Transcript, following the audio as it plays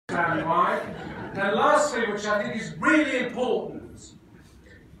understand why. And lastly, which I think is really important,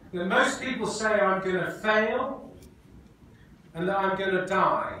 that most people say I'm going to fail and that I'm going to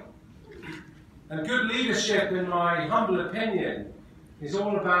die. And good leadership, in my humble opinion, is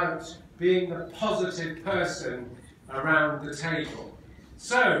all about being the positive person around the table.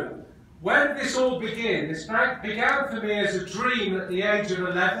 So, when this all began, this began for me as a dream at the age of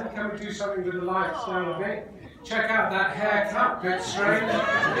 11. Can we do something with the lights down a bit? Check out that haircut, bit strange. And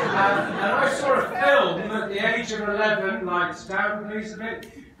I saw a film at the age of 11, lights down please a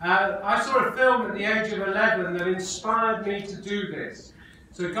bit. I saw a film at the age of 11 that inspired me to do this.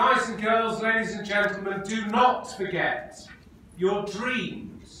 So guys and girls, ladies and gentlemen, do not forget your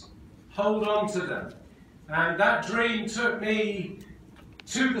dreams. Hold on to them. And that dream took me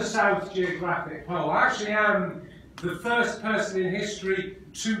to the South Geographic Pole. I actually am the first person in history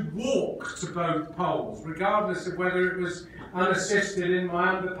to walk to both poles, regardless of whether it was unassisted in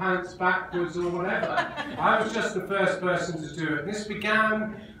my underpants backwards or whatever. I was just the first person to do it. This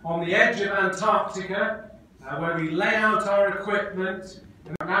began on the edge of Antarctica, where we lay out our equipment.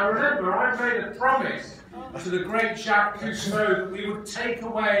 Now remember, I made a promise to the great Jacques Cousteau that we would take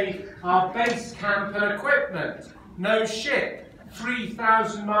away our base camp and equipment. No ship,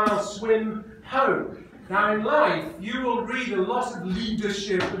 3,000 mile swim home. Now in life, you will read a lot of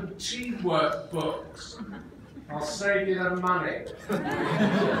leadership and teamwork books. I'll save you the money.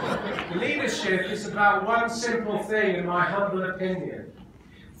 Leadership is about one simple thing, in my humble opinion.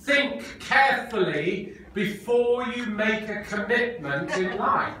 Think carefully before you make a commitment in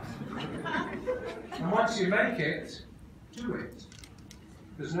life. And once you make it, do it.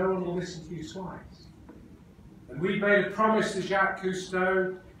 Because no one will listen to you twice. And we made a promise to Jacques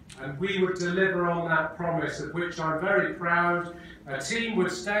Cousteau, and we would deliver on that promise, of which I'm very proud. A team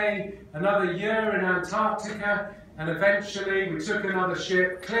would stay another year in Antarctica, and eventually we took another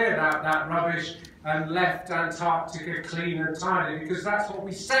ship, cleared out that rubbish, and left Antarctica clean and tidy, because that's what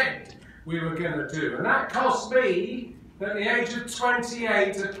we said we were going to do. And that cost me, at the age of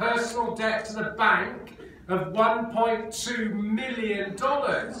 28, a personal debt to the bank of $1.2 million.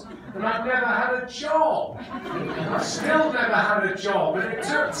 And I've never had a job. I've still never had a job, and it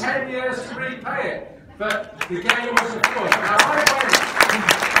took 10 years to repay it. But the game was afoot. Now I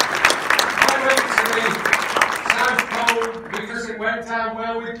went to the South Pole because it went down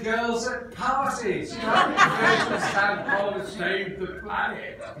well with girls at parties. You know, the South Pole has saved the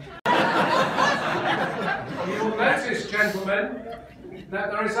planet. You will notice, gentlemen,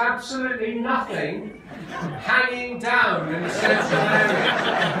 that there is absolutely nothing hanging down in the central area.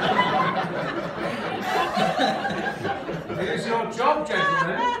 It is your job,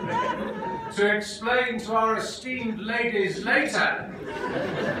 gentlemen, to explain to our esteemed ladies later,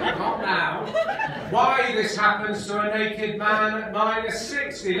 not now, why this happens to a naked man at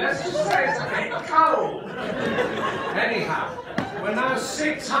 -60. Let's just say it's a bit cold. Anyhow, we're now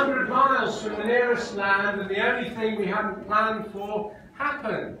 600 miles from the nearest land, and the only thing we hadn't planned for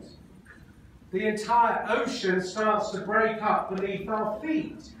happened. The entire ocean starts to break up beneath our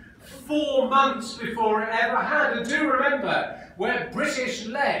feet. 4 months before it ever had. And do remember, we're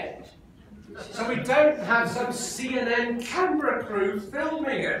British-led. So we don't have some CNN camera crew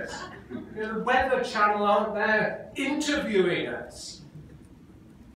filming us. You know, the Weather Channel aren't there interviewing us.